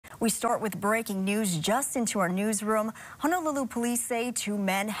We start with breaking news just into our newsroom. Honolulu police say 2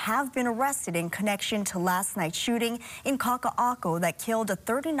 men have been arrested in connection to last night's shooting in Kakaako that killed a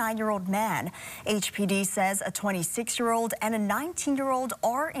 39-year-old man. HPD says a 26-year-old and a 19-year-old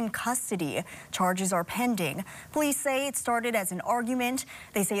are in custody. Charges are pending. Police say it started as an argument.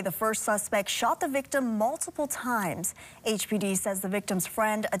 They say the first suspect shot the victim multiple times. HPD says the victim's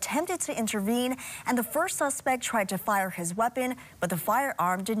friend attempted to intervene and the first suspect tried to fire his weapon, but the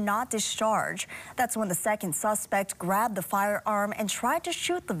firearm did not discharge. That's when the second suspect grabbed the firearm and tried to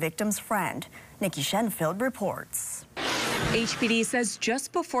shoot the victim's friend. Nikki Shenfield reports. HPD says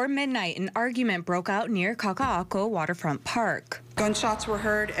just before midnight, an argument broke out near Kakaako Waterfront Park. Gunshots were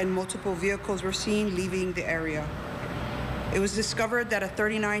heard and multiple vehicles were seen leaving the area. It was discovered that a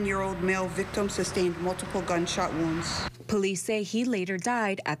 39-year-old male victim sustained multiple gunshot wounds. Police say he later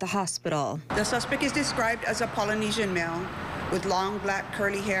died at the hospital. The suspect is described as a Polynesian male with long black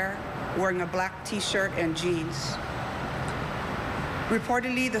curly hair, wearing a black t-shirt and jeans.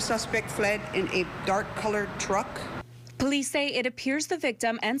 Reportedly, the suspect fled in a dark-colored truck. Police say it appears the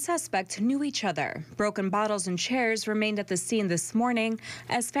victim and suspect knew each other. Broken bottles and chairs remained at the scene this morning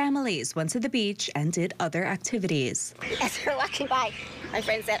as families went to the beach and did other activities. As we're walking by, my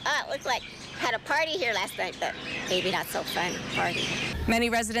friend said, "Oh, it looks like had a party here last night, but maybe not so fun party." Many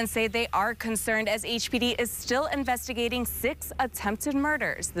residents say they are concerned as HPD is still investigating 6 attempted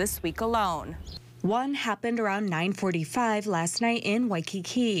murders this week alone. One happened around 9:45 last night in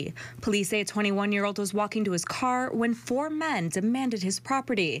Waikiki. Police say a 21-year-old was walking to his car when 4 men demanded his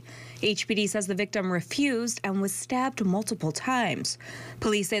property. HPD says the victim refused and was stabbed multiple times.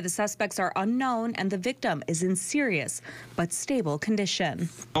 Police say the suspects are unknown and the victim is in serious but stable condition.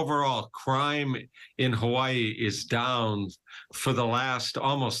 Overall, crime in Hawaii is down for the last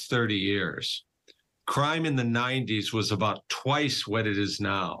almost 30 years. Crime in the 90s was about twice what it is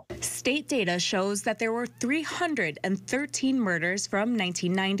now. State data shows that there were 313 murders from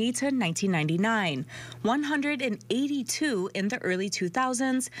 1990 to 1999, 182 in the early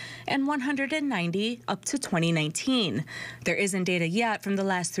 2000s, and 190 up to 2019. There isn't data yet from the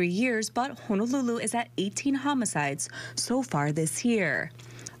last 3 years, but Honolulu is at 18 homicides so far this year.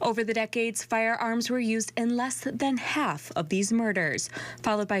 Over the decades, firearms were used in less than half of these murders,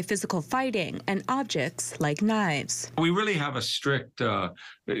 followed by physical fighting and objects like knives. We really have a strict,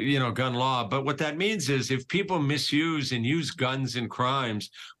 gun law. But what that means is if people misuse and use guns in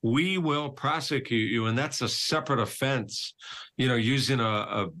crimes, we will prosecute you. And that's a separate offense, using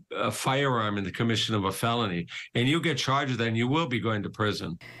a firearm in the commission of a felony. And you get charged with that and you will be going to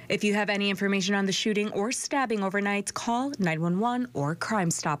prison. If you have any information on the shooting or stabbing overnight, call 911 or Crime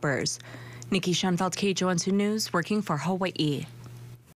Stoppers. Nikki Shenfield, KHON2 News, working for Hawaii.